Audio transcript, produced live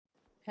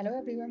Hello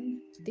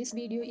everyone, this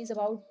video is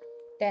about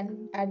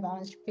 10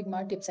 advanced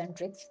Figma tips and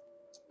tricks.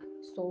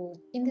 So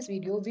in this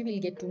video we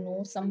will get to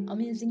know some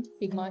amazing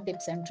Figma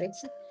tips and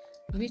tricks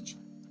which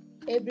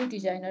every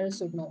designer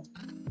should know.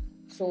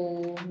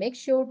 So make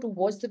sure to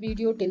watch the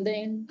video till the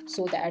end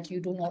so that you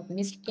do not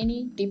miss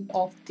any tip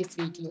of this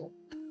video.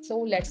 So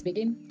let's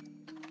begin.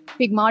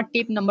 Figma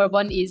tip number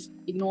one is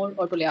ignore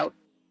auto layout.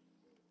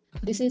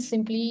 This is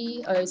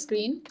simply a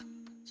screen.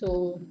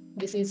 So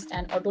this is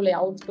an auto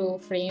layout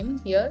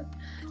frame here.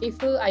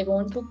 If I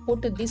want to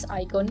put this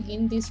icon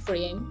in this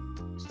frame,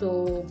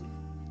 so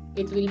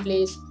it will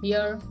place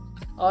here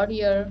or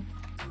here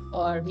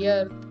or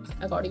here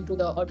according to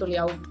the auto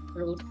layout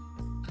route.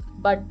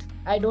 But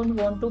I don't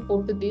want to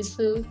put this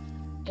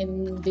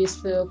in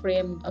this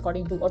frame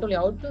according to auto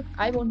layout.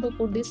 I want to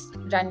put this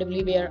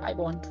randomly where I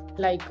want,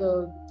 like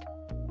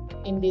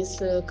in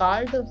this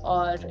card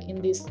or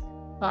in this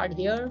card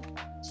here.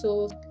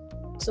 So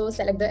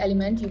select the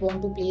element you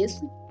want to place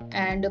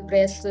and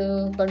press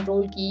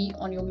control key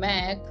on your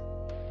Mac,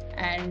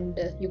 and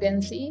you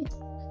can see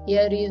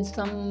here is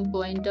some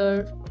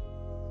pointer.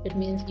 It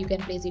means you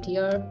can place it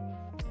here,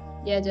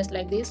 yeah, just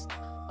like this.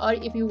 Or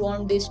if you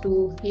want this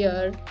to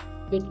here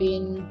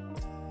between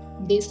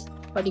this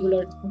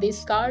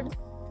card,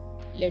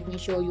 let me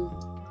show you.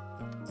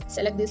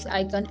 Select this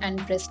icon and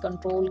press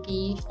control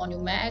key on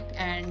your Mac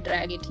and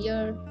drag it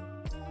here.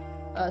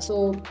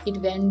 So it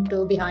went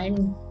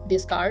behind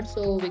this card,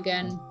 so we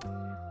can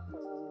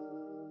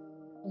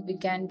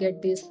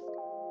get this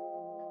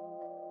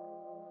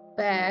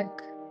back.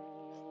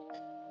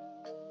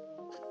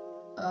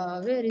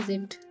 Where is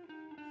it?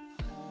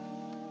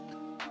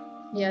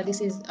 Yeah,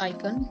 this is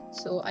icon,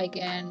 so I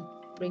can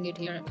bring it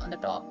here on the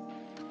top.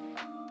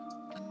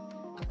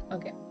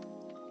 Okay,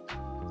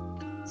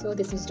 so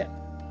this is done.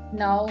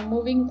 Now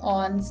moving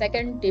on,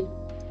 second tip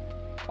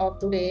of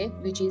today,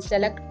 which is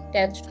select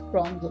text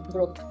from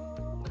group.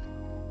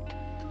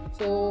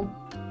 So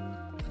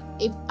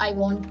if I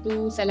want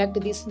to select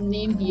this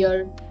name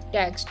here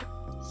text,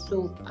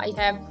 so I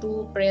have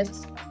to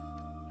press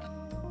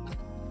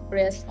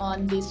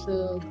on this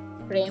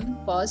frame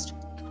first,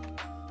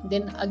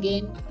 then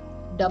again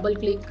double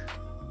click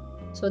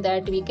so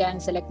that we can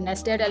select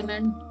nested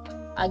element,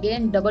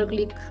 again double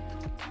click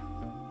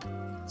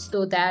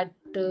so that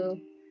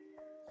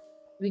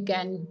we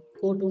can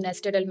go to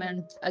nested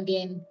element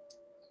again.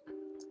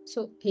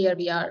 So here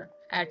we are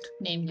at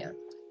name here,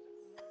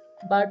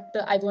 but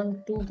I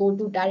want to go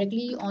to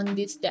directly on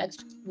this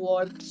text.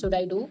 What should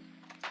I do?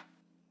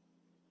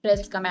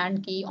 Press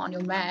command key on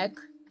your Mac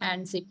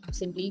and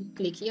simply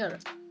click here.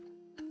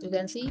 You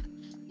can see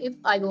if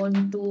I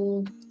want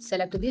to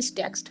select this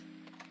text,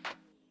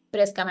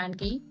 press command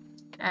key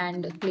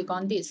and click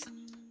on this.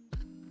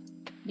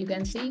 You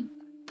can see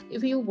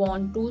if you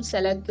want to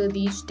select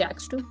these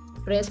text,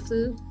 press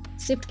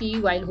shift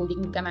key while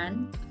holding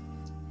command,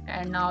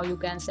 and now you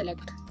can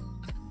select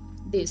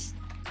this.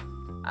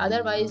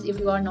 Otherwise, if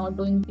you are not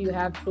doing, you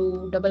have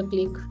to double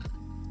click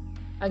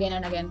again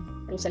and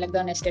again to select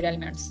the nested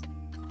elements.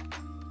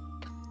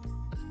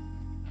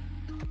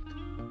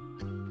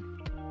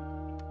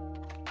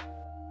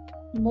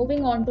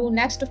 Moving on to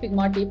next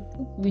Figma tip,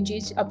 which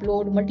is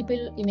upload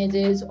multiple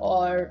images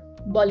or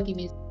bulk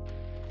images.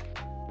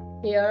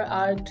 Here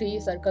are three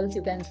circles,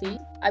 you can see.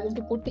 I want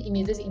to put the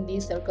images in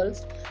these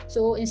circles.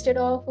 So instead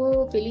of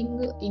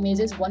filling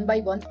images one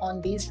by one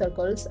on these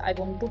circles, I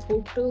want to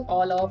put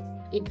all of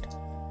it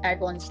at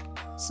once.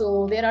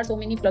 So there are so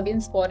many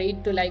plugins for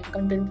it, like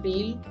content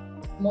reel.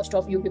 Most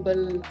of you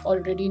people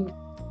already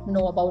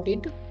know about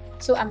it.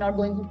 So I'm not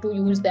going to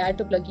use that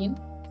plugin.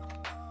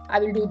 I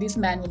will do this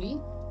manually.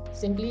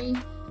 Simply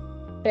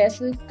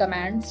press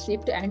command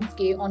shift and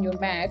K on your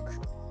Mac,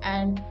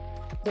 and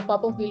the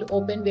pop-up will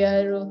open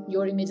where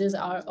your images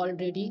are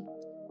already.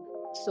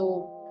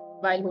 So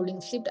while holding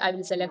shift, I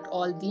will select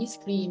all these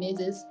three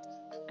images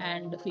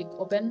and click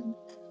open.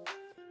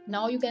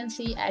 Now you can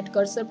see at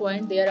cursor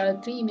point there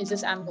are three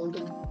images I'm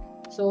holding.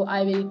 So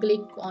I will click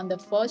on the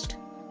first,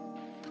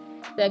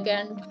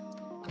 second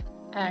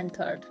and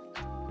third.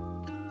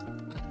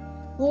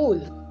 Cool.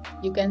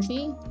 You can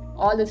see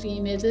all the three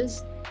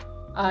images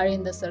are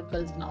in the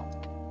circles now.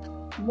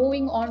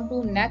 Moving on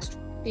to next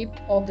tip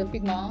of the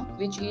Figma,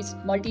 which is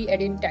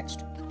multi-edit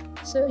text.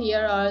 So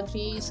here are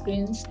three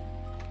screens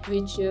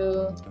which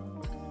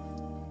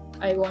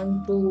I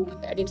want to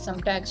edit some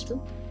text to.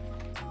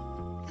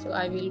 So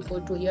I will go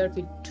to here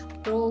Fit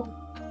Pro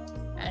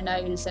and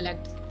I will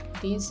select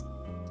these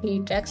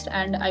three text,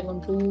 and I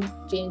want to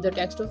change the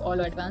text of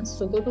all at once.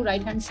 So go to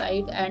right hand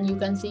side and you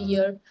can see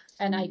here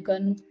an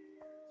icon.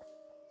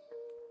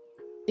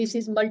 This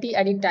is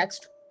multi-edit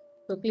text.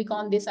 So click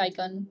on this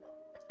icon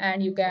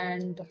and you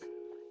can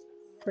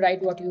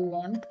write what you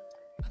want,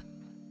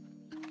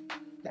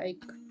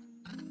 like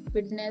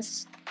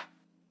fitness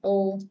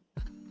or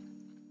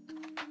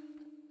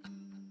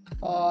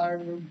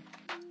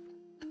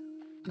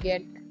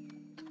get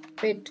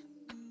fit.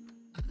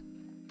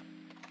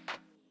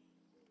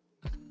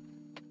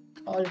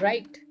 All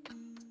right.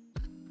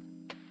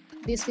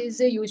 This is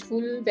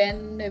useful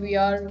when we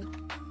are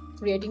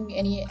creating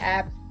any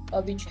app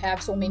which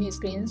have so many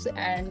screens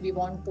and we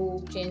want to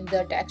change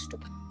the text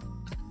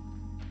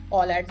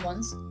all at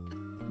once,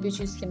 which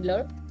is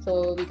similar,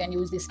 so we can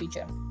use this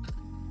feature.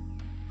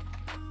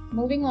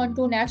 Moving on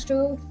to next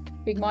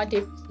Figma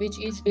tip, which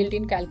is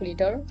built-in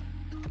calculator.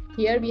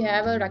 Here we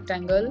have a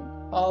rectangle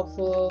of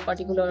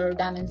particular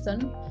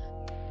dimension.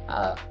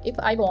 If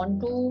I want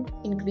to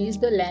increase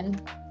the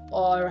length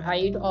or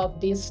height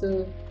of this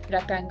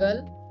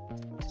rectangle,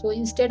 so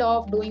instead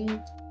of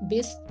doing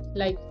this,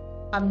 like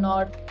I'm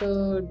not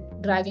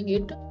dragging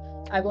it,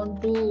 I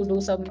want to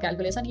do some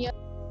calculation here.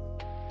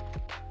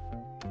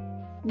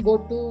 Go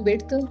to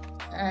width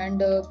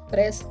and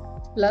press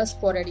plus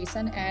for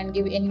addition and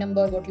give any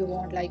number what you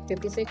want, like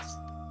 56,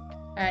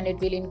 and it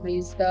will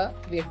increase the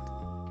width.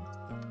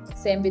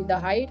 Same with the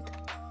height.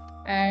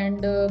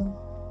 And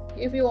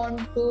if you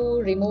want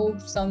to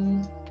reduce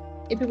some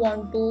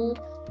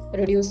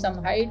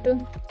height,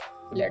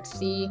 let's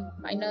see,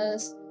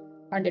 minus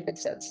 100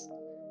 pixels.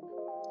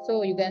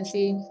 So you can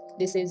see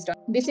this is done.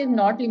 This is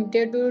not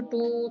limited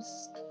to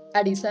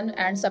addition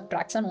and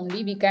subtraction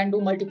only. We can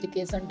do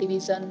multiplication,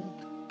 division,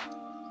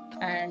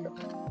 and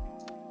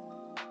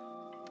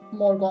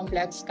more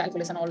complex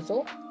calculation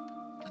also.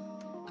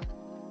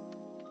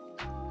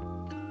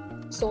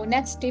 So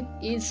next tip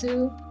is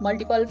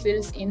multiple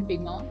fields in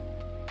Figma.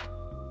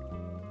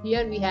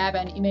 Here we have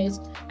an image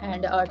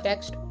and a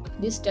text.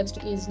 This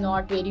text is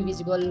not very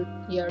visible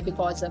here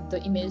because of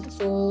the image.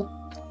 So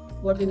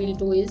what we will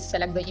do is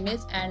select the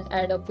image and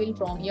add a fill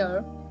from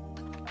here.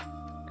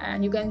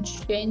 And you can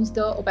change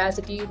the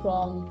opacity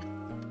from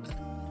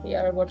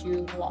here what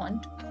you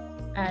want,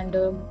 and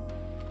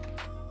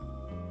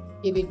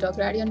give it a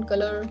gradient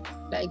color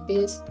like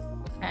this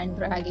and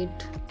drag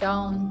it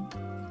down.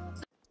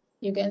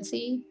 You can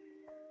see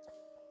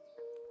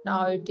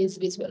now it is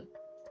visible.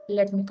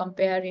 Let me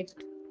compare it.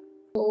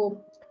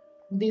 So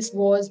this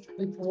was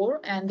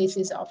before and this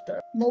is after.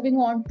 Moving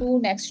on to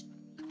next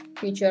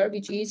feature,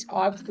 which is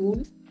arc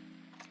tool.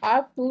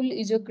 Arc tool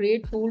is a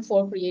great tool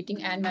for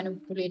creating and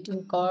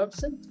manipulating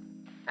curves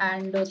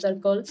and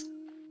circles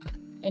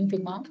in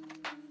Figma.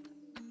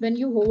 When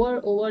you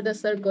hover over the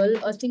circle,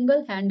 a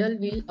single handle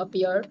will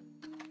appear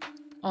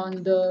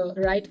on the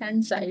right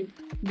hand side.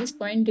 This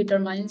point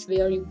determines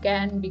where you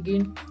can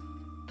begin.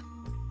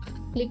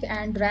 Click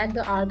and drag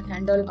the arc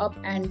handle up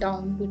and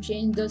down to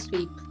change the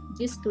sweep.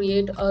 This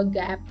creates a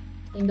gap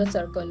in the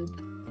circle.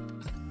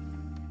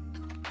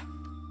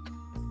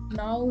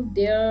 Now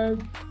there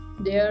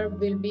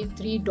will be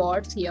 3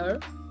 dots here,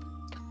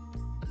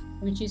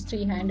 which is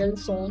 3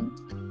 handles shown.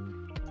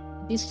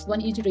 This one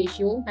is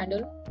ratio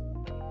handle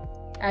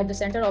at the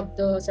center of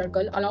the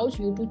circle, allows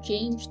you to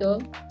change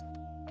the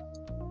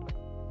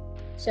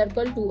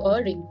circle to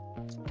a ring.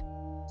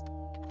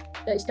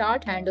 The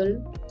start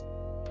handle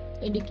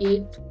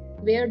indicates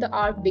where the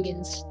arc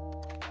begins.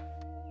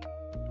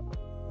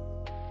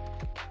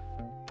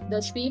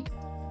 The sweep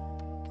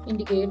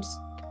indicates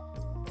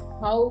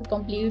how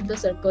complete the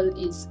circle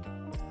is.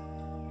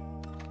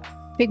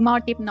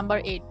 Figma tip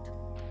number 8.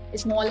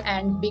 Small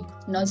and big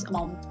nudge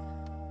amount.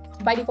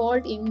 By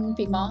default in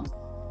Figma,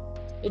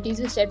 it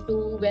is set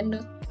to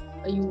when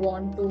you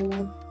want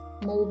to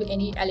move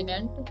any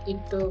element,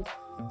 it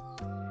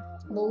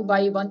move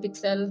by 1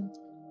 pixel,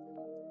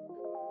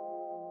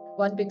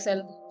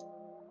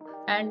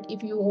 and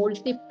if you hold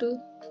shift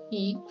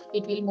key,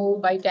 it will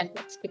move by 10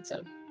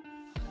 pixel.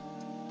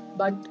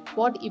 But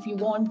what if you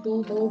want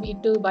to move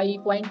it by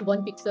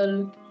 0.1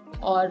 pixel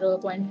or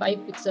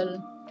 0.5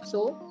 pixel?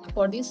 So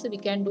for this we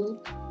can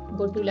go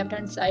to left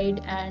hand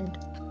side and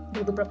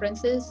go to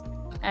preferences,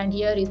 and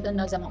here is the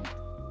nudge amount.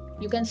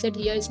 You can set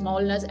here small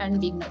nudge and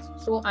big nudge.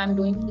 So I'm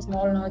doing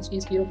small nudge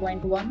is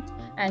 0.1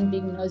 and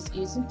big nudge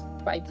is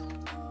 5.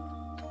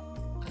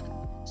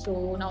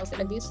 So now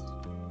select this,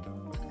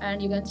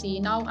 and you can see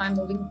now I'm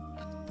moving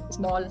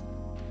small.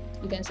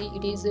 You can see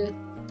it is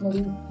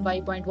moving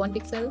by 0.1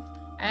 pixel,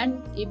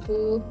 and if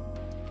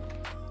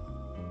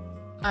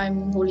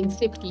I'm holding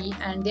shift key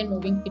and then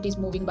moving, it is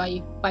moving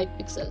by 5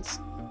 pixels.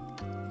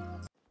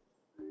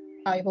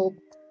 I hope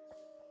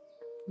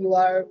you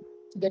are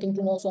getting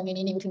to know so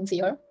many new things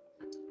here.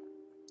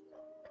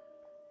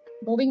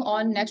 Moving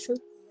on, next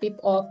tip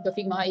of the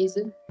Figma is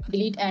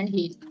delete and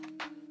heal.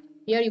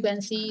 Here you can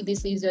see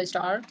this is a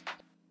star.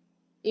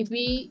 If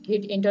we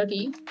hit enter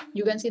key,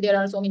 you can see there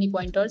are so many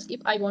pointers. If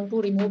I want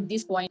to remove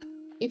this point,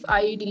 if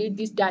I delete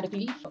this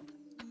directly,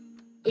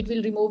 it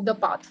will remove the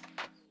path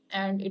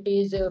and it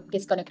is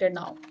disconnected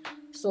now.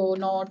 So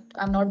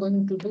I'm not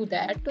going to do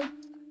that.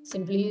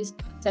 Simply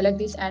select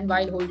this and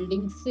while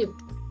holding shift,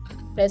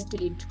 press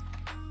delete.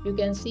 You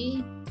can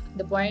see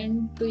the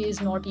point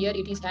is not here,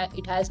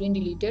 it has been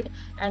deleted,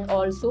 and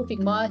also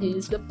Figma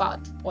is the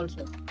path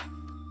also.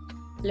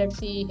 Let's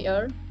see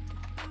here,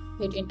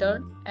 hit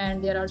enter,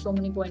 and there are so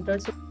many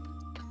pointers.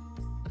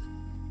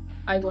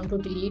 I want to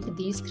delete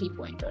these 3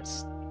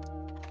 pointers.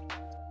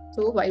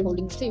 So while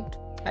holding shift,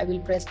 I will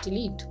press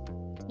delete.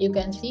 You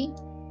can see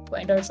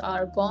pointers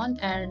are gone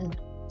and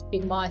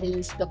Figma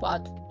heals the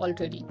path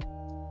already.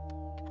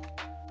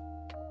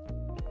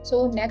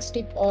 So next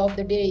tip of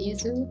the day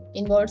is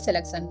invert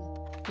selection.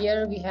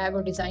 Here we have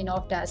a design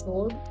of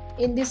dashboard.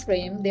 In this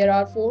frame there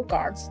are 4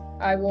 cards.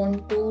 I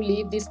want to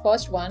leave this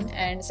first one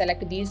and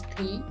select these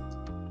 3.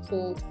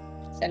 So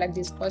select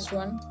this first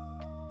one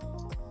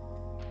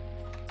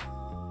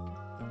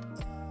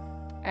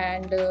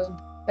and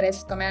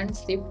press Command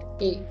Shift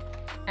A,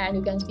 and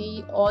you can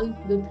see all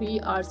the 3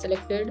 are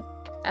selected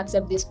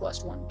except this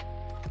first one.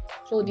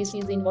 So this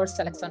is invert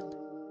selection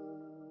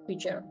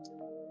feature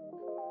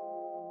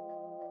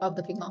of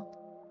the Figma.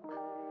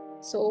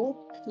 So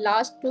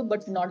last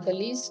but not the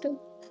least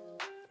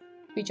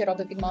feature of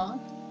the Figma,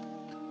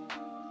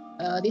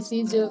 this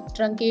is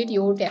truncate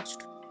your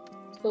text.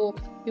 So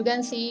you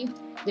can see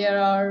there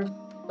are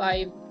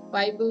five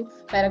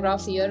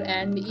paragraphs here,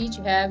 and each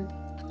have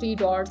 3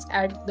 dots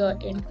at the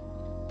end.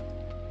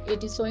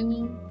 It is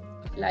showing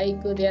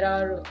like there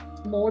are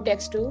more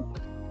text to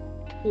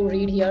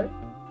read here.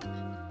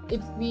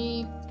 If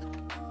we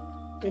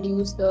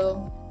reduce the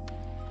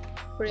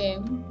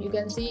frame, you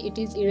can see it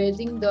is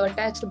erasing the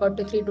text, but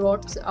the 3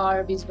 dots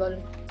are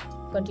visible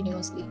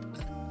continuously,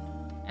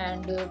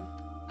 and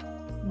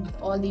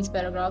all these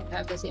paragraphs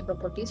have the same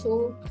property.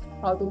 So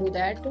how to do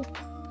that?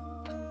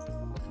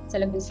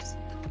 Select this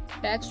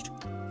text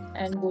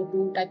and go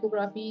to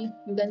typography.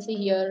 You can see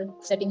here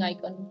setting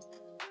icon,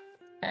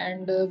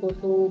 and go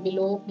to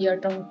below here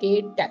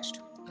truncate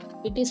text.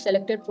 It is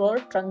selected for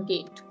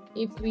truncate.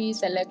 If we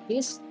select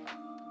this,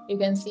 you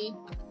can see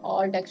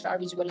all text are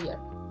visible here.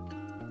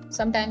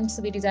 Sometimes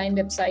we design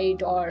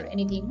website or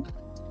anything,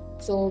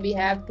 so we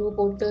have to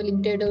put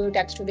limited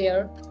text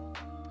there.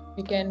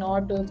 We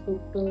cannot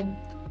put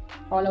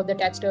all of the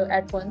text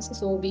at once,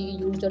 so we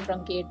use the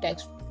truncate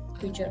text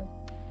feature.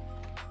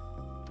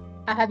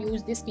 I have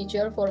used this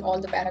feature for all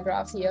the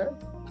paragraphs here.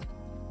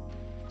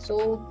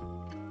 So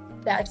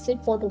that's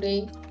it for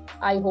today.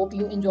 I hope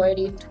you enjoyed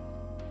it.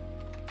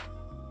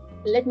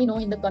 Let me know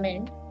in the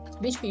comment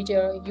which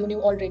feature you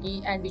knew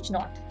already and which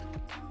not.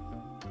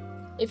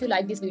 If you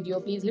like this video,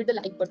 please hit the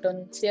like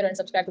button, share and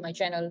subscribe to my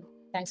channel.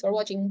 Thanks for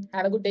watching.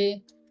 Have a good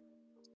day.